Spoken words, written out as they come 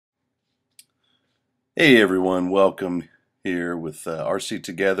Hey everyone, welcome here with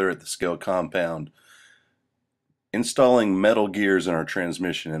RCTogether at the Scale Compound, installing metal gears in our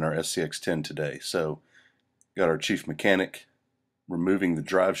transmission in our SCX10 today. So, got our chief mechanic removing the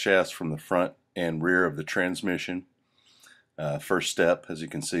drive shafts from the front and rear of the transmission. First step, as you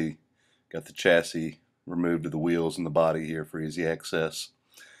can see, got the chassis removed of the wheels and the body here for easy access.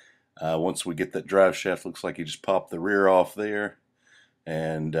 Once we get that drive shaft, looks like you just pop the rear off there,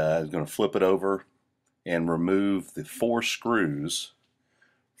 and is going to flip it over and remove the 4 screws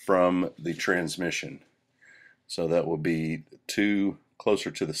from the transmission. So that will be 2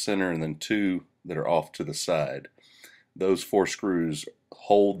 closer to the center and then 2 that are off to the side. Those 4 screws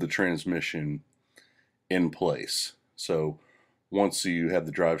hold the transmission in place. So once you have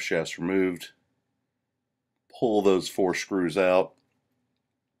the drive shafts removed, pull those 4 screws out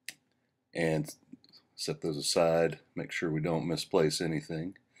and set those aside. Make sure we don't misplace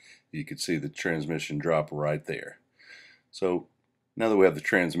anything. You can see the transmission drop right there. So now that we have the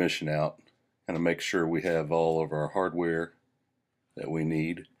transmission out, kind of make sure we have all of our hardware that we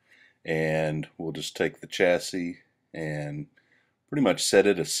need, and we'll just take the chassis and pretty much set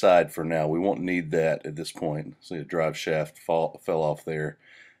it aside for now. We won't need that at this point. See, the drive shaft fell off there.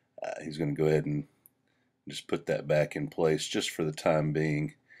 He's going to go ahead and just put that back in place just for the time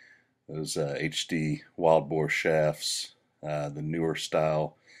being. Those HD wild bore shafts, the newer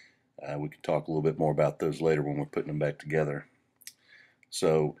style, we can talk a little bit more about those later when we're putting them back together.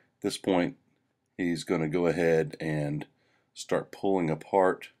 So at this point, he's going to go ahead and start pulling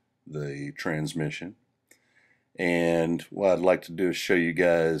apart the transmission. And what I'd like to do is show you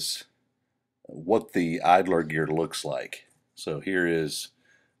guys what the idler gear looks like. So here is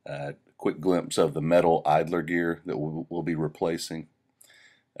a quick glimpse of the metal idler gear that we'll be replacing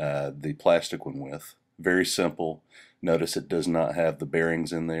the plastic one with. Very simple. Notice it does not have the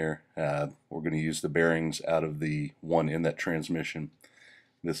bearings in there. We're going to use the bearings out of the one in that transmission.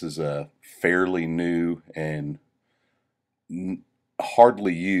 This is a fairly new and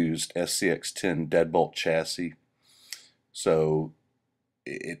hardly used SCX10 deadbolt chassis. So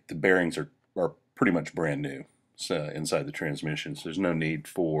the bearings are pretty much brand new inside the transmission. So there's no need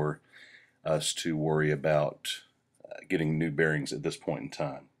for us to worry about getting new bearings at this point in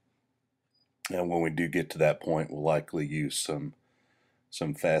time. And when we do get to that point, we'll likely use some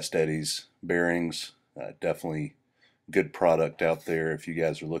Fast Eddies bearings. Definitely good product out there. If you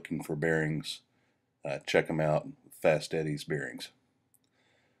guys are looking for bearings, check them out. Fast Eddies bearings.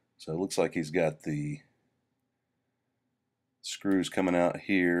 So it looks like he's got the screws coming out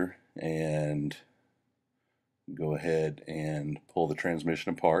here, and go ahead and pull the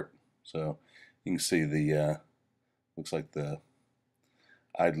transmission apart. So you can see the looks like the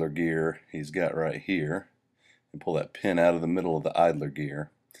idler gear he's got right here, and pull that pin out of the middle of the idler gear.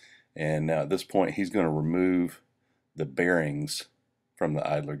 And now at this point he's going to remove the bearings from the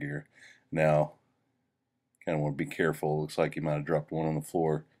idler gear. Now kind of want to be careful. Looks like he might have dropped one on the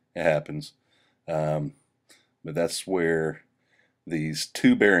floor. It happens. But that's where these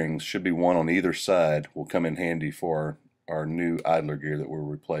 2 bearings, should be one on either side, will come in handy for our new idler gear that we're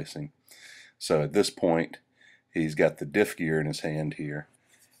replacing. So at this point he's got the diff gear in his hand here,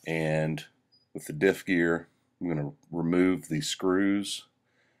 and with the diff gear I'm going to remove the screws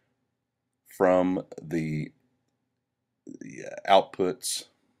from the outputs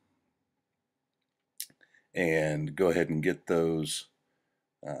and go ahead and get those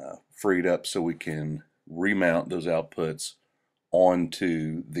freed up so we can remount those outputs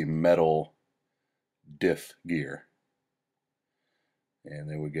onto the metal diff gear. And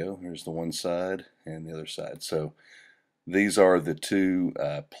there we go. Here's the one side and the other side. So these are the 2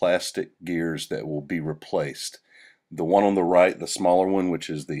 plastic gears that will be replaced. The one on the right, the smaller one, which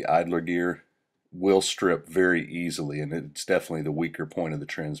is the idler gear, will strip very easily, and it's definitely the weaker point of the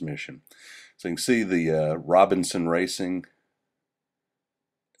transmission. So you can see the Robinson Racing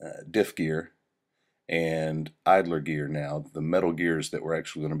diff gear and idler gear now, the metal gears that we're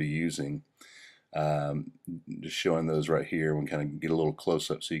actually going to be using. Just showing those right here. We can kind of get a little close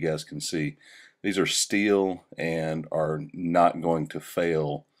up so you guys can see. These are steel and are not going to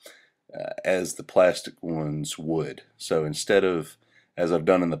fail as the plastic ones would. So instead of, as I've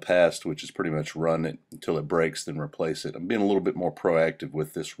done in the past, which is pretty much run it until it breaks then replace it, I'm being a little bit more proactive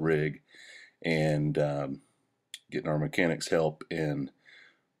with this rig and getting our mechanics help in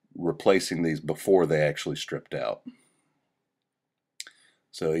replacing these before they actually stripped out.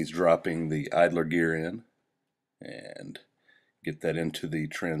 So he's dropping the idler gear in and get that into the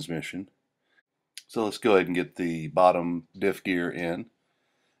transmission. So let's go ahead and get the bottom diff gear in.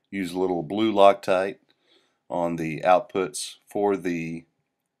 Use a little blue Loctite on the outputs for the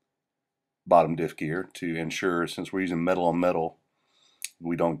bottom diff gear to ensure, since we're using metal on metal,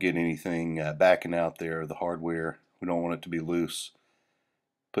 we don't get anything backing out there. The hardware, we don't want it to be loose,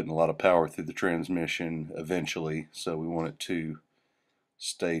 putting a lot of power through the transmission eventually, so we want it to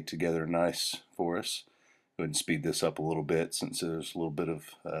stay together nice for us. Go ahead and speed this up a little bit since there's a little bit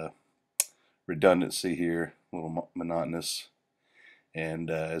of redundancy here, a little monotonous. And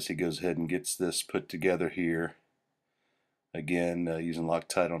as he goes ahead and gets this put together here, again using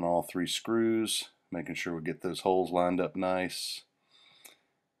Loctite on all 3 screws, making sure we get those holes lined up nice.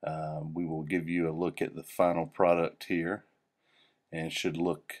 We will give you a look at the final product here, and it should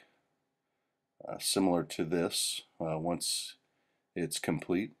look similar to this once it's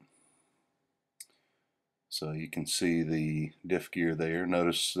complete. So you can see the diff gear there.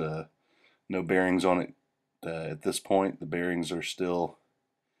 Notice no bearings on it at this point. The bearings are still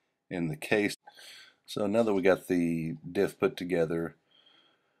in the case. So now that we got the diff put together,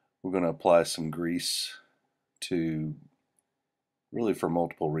 we're going to apply some grease to, really for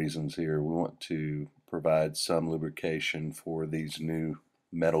multiple reasons here. We want to provide some lubrication for these new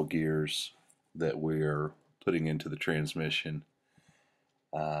metal gears that we're putting into the transmission.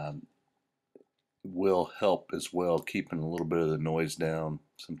 Will help as well keeping a little bit of the noise down.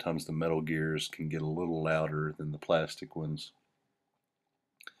 Sometimes the metal gears can get a little louder than the plastic ones.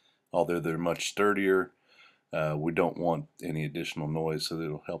 Although they're much sturdier, we don't want any additional noise, so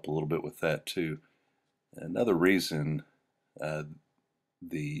it'll help a little bit with that too. Another reason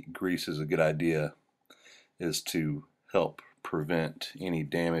the grease is a good idea is to help prevent any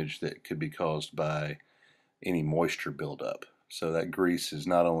damage that could be caused by any moisture buildup. So that grease is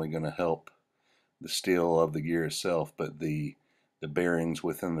not only going to help the steel of the gear itself, but the bearings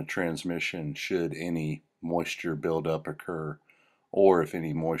within the transmission should any moisture buildup occur, or if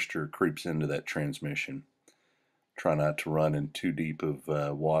any moisture creeps into that transmission. Try not to run in too deep of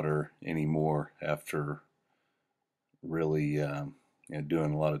water anymore after really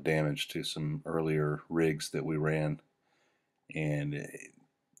doing a lot of damage to some earlier rigs that we ran, and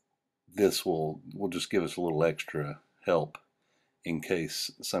this will just give us a little extra help in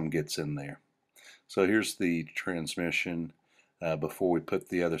case some gets in there. So here's the transmission. Before we put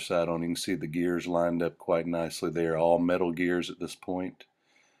the other side on, you can see the gears lined up quite nicely. They are all metal gears at this point.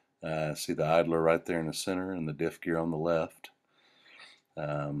 See the idler right there in the center and the diff gear on the left.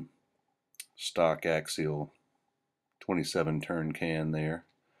 Stock axial 27 turn can there.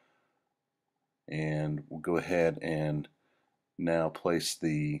 And we'll go ahead and now place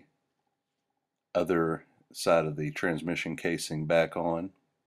the other side of the transmission casing back on.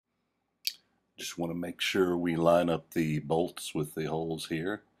 Just want to make sure we line up the bolts with the holes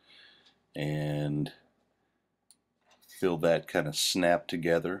here and feel that kind of snap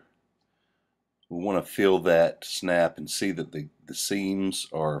together. We want to feel that snap and see that the seams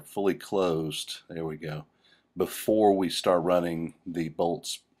are fully closed. There we go. Before we start running the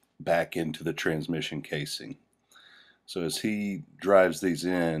bolts back into the transmission casing. So as he drives these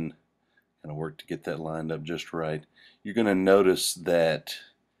in, kind of work to get that lined up just right, you're going to notice that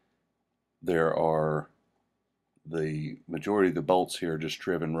there are the majority of the bolts here are just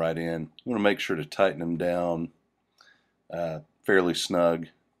driven right in. You want to make sure to tighten them down fairly snug,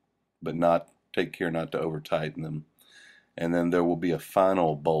 but not take care not to over tighten them. And then there will be a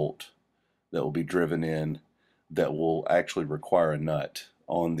final bolt that will be driven in that will actually require a nut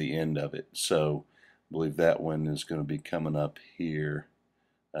on the end of it. So I believe that one is going to be coming up here.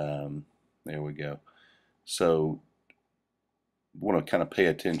 There we go. So you want to kind of pay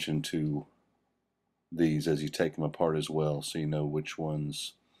attention to these as you take them apart as well, so you know which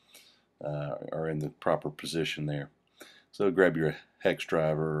ones are in the proper position there. So grab your hex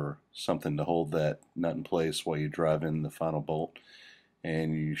driver or something to hold that nut in place while you drive in the final bolt,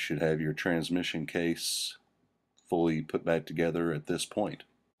 and you should have your transmission case fully put back together at this point.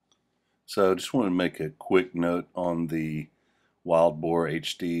 So I just want to make a quick note on the Wild Boar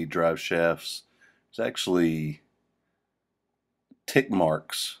HD drive shafts. There's actually tick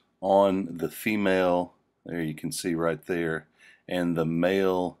marks on the female, there you can see right there, and the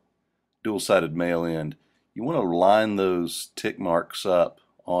male, dual-sided male end. You want to line those tick marks up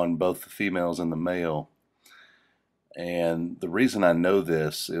on both the females and the male. And the reason I know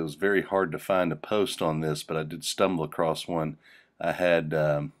this, it was very hard to find a post on this, but I did stumble across one. I had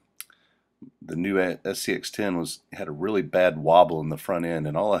the new SCX10 had a really bad wobble in the front end,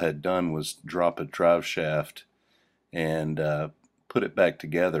 and all I had done was drop a drive shaft and put it back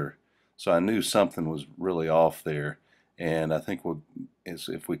together. So I knew something was really off there, and I think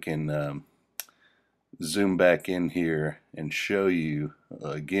if we can zoom back in here and show you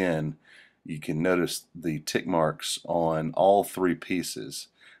again, you can notice the tick marks on all 3 pieces.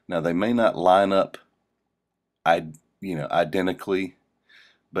 Now they may not line up identically,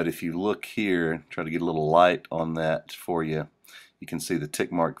 but if you look here, try to get a little light on that for you, you can see the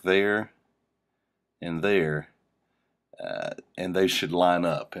tick mark there and there, and they should line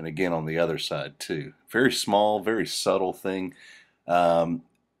up, and again on the other side too. Very small, very subtle thing.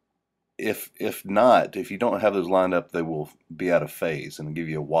 If not, if you don't have those lined up, they will be out of phase and give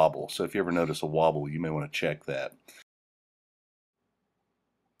you a wobble. So if you ever notice a wobble, you may want to check that.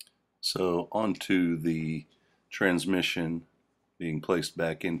 So onto the transmission being placed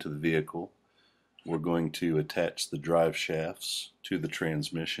back into the vehicle. We're going to attach the drive shafts to the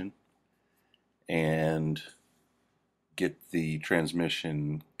transmission and get the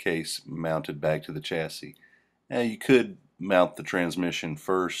transmission case mounted back to the chassis. Now you could mount the transmission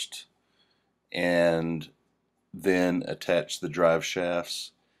first and then attach the drive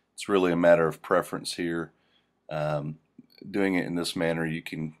shafts. It's really a matter of preference here. Doing it in this manner, you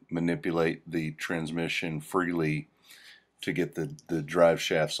can manipulate the transmission freely to get the drive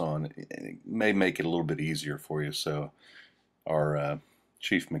shafts on. It may make it a little bit easier for you. So our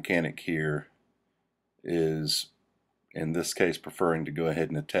chief mechanic here is, in this case, preferring to go ahead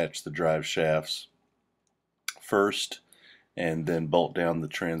and attach the drive shafts first and then bolt down the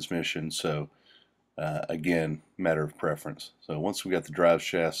transmission. So again, matter of preference. So once we got the drive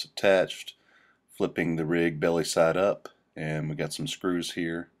shafts attached, flipping the rig belly side up, and we got some screws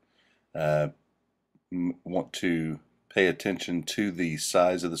here. Want to pay attention to the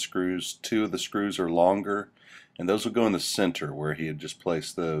size of the screws. 2 of the screws are longer, and those will go in the center where he had just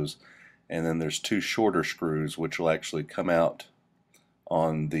placed those. And then there's 2 shorter screws which will actually come out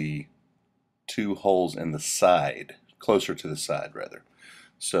on the 2 holes in the side, closer to the side rather.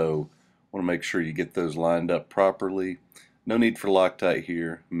 So want to make sure you get those lined up properly. No need for Loctite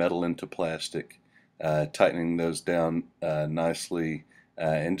here, metal into plastic. Tightening those down nicely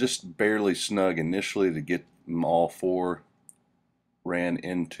and just barely snug initially to get them all 4 ran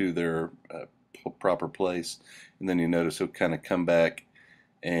into their proper place, and then you notice he'll kind of come back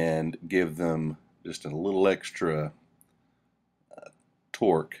and give them just a little extra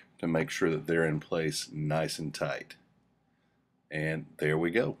torque to make sure that they're in place nice and tight. And there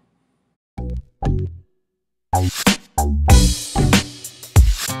we go.